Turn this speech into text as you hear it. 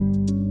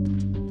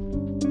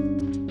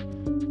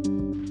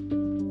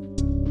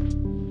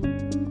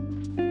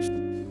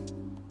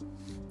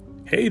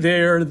Hey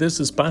there, this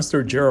is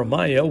Pastor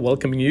Jeremiah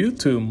welcoming you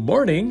to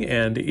Morning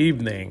and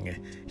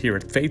Evening here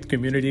at Faith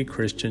Community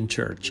Christian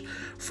Church.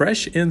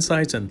 Fresh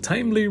insights and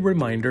timely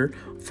reminder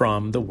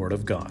from the Word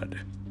of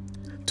God.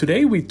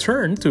 Today we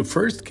turn to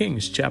 1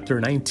 Kings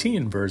chapter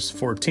 19, verse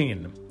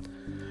 14.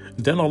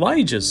 Then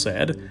Elijah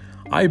said,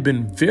 I've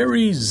been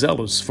very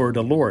zealous for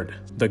the Lord,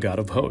 the God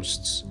of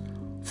hosts.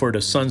 For the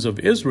sons of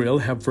Israel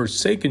have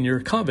forsaken your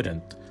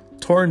covenant,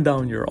 torn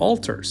down your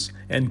altars,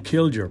 and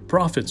killed your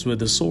prophets with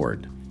the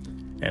sword.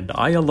 And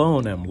I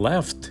alone am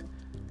left,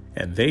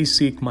 and they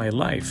seek my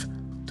life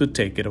to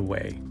take it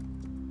away.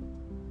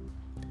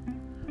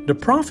 The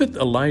prophet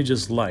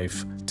Elijah's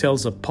life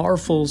tells a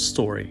powerful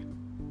story.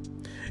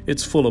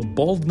 It's full of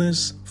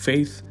boldness,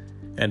 faith,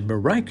 and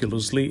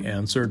miraculously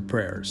answered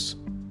prayers.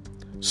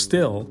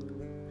 Still,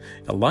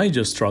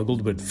 Elijah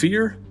struggled with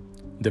fear,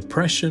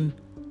 depression,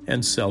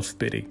 and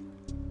self-pity.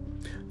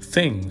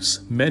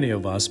 Things many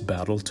of us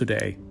battle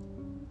today.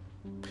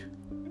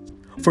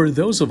 For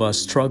those of us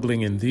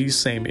struggling in these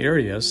same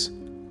areas,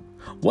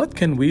 what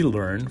can we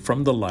learn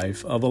from the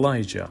life of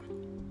Elijah?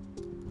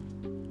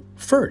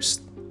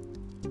 First,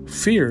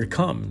 fear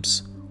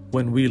comes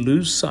when we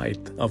lose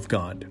sight of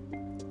God.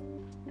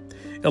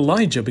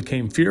 Elijah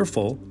became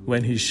fearful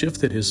when he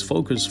shifted his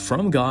focus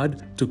from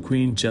God to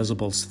Queen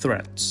Jezebel's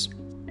threats.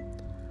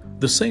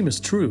 The same is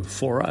true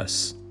for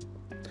us.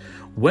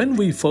 When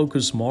we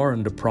focus more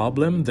on the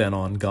problem than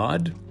on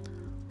God,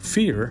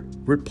 fear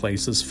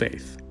replaces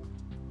faith.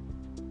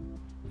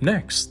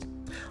 Next,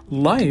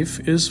 life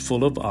is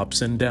full of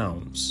ups and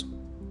downs.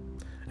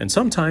 And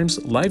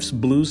sometimes life's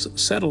blues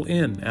settle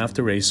in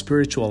after a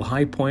spiritual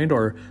high point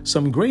or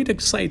some great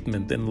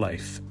excitement in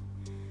life.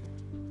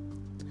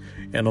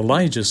 In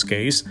Elijah's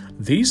case,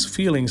 these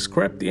feelings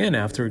crept in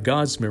after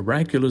God's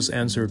miraculous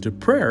answer to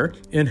prayer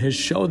in his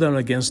showdown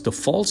against the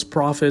false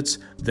prophets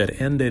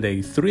that ended a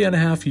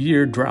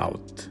 3.5-year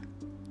drought.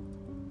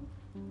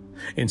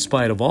 In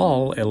spite of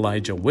all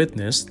Elijah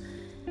witnessed,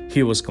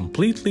 he was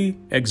completely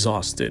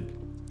exhausted,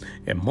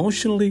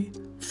 emotionally,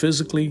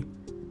 physically,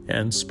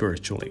 and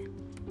spiritually.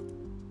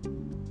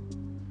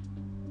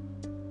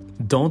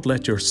 Don't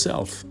let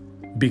yourself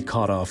be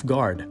caught off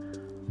guard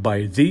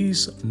by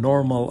these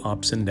normal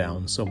ups and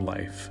downs of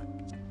life.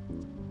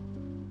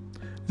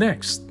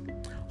 Next,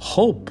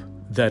 hope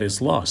that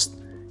is lost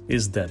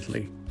is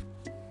deadly.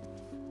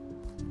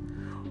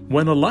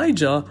 When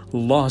Elijah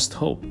lost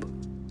hope,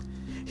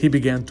 he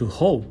began to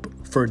hope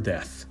for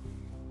death.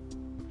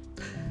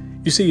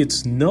 You see,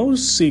 it's no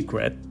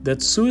secret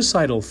that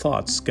suicidal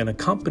thoughts can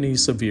accompany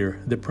severe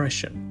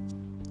depression.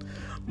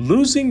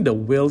 Losing the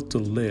will to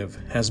live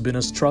has been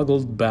a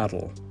struggled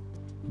battle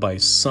by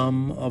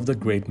some of the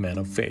great men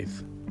of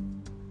faith.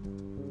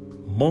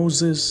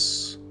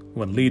 Moses,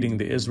 when leading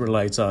the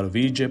Israelites out of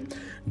Egypt,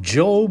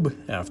 Job,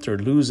 after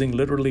losing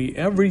literally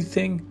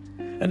everything,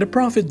 and the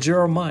prophet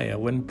Jeremiah,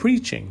 when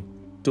preaching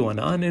to an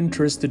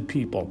uninterested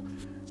people,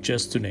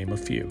 just to name a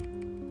few.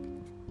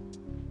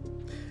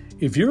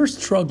 If you're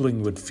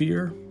struggling with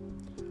fear,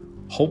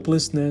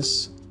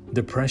 hopelessness,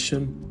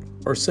 depression,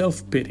 or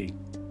self-pity,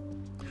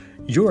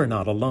 you are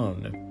not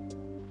alone.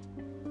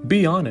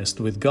 Be honest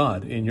with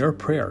God in your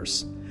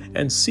prayers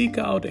and seek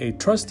out a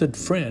trusted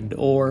friend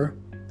or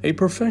a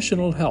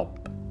professional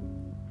help.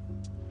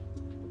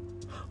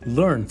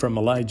 Learn from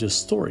Elijah's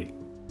story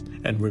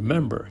and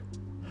remember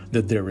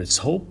that there is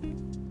hope,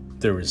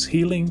 there is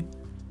healing,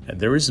 and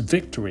there is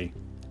victory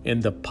in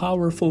the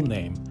powerful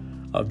name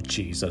of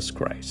Jesus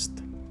Christ.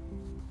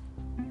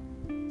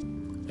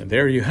 And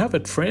there you have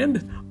it,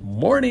 friend.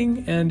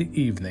 Morning and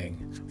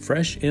evening.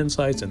 Fresh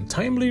insights and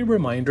timely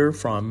reminder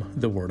from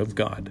the Word of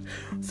God.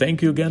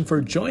 Thank you again for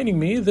joining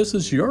me. This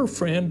is your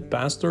friend,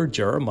 Pastor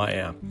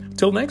Jeremiah.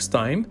 Till next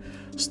time,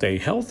 stay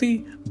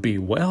healthy, be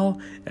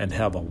well, and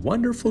have a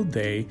wonderful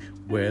day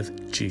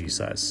with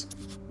Jesus.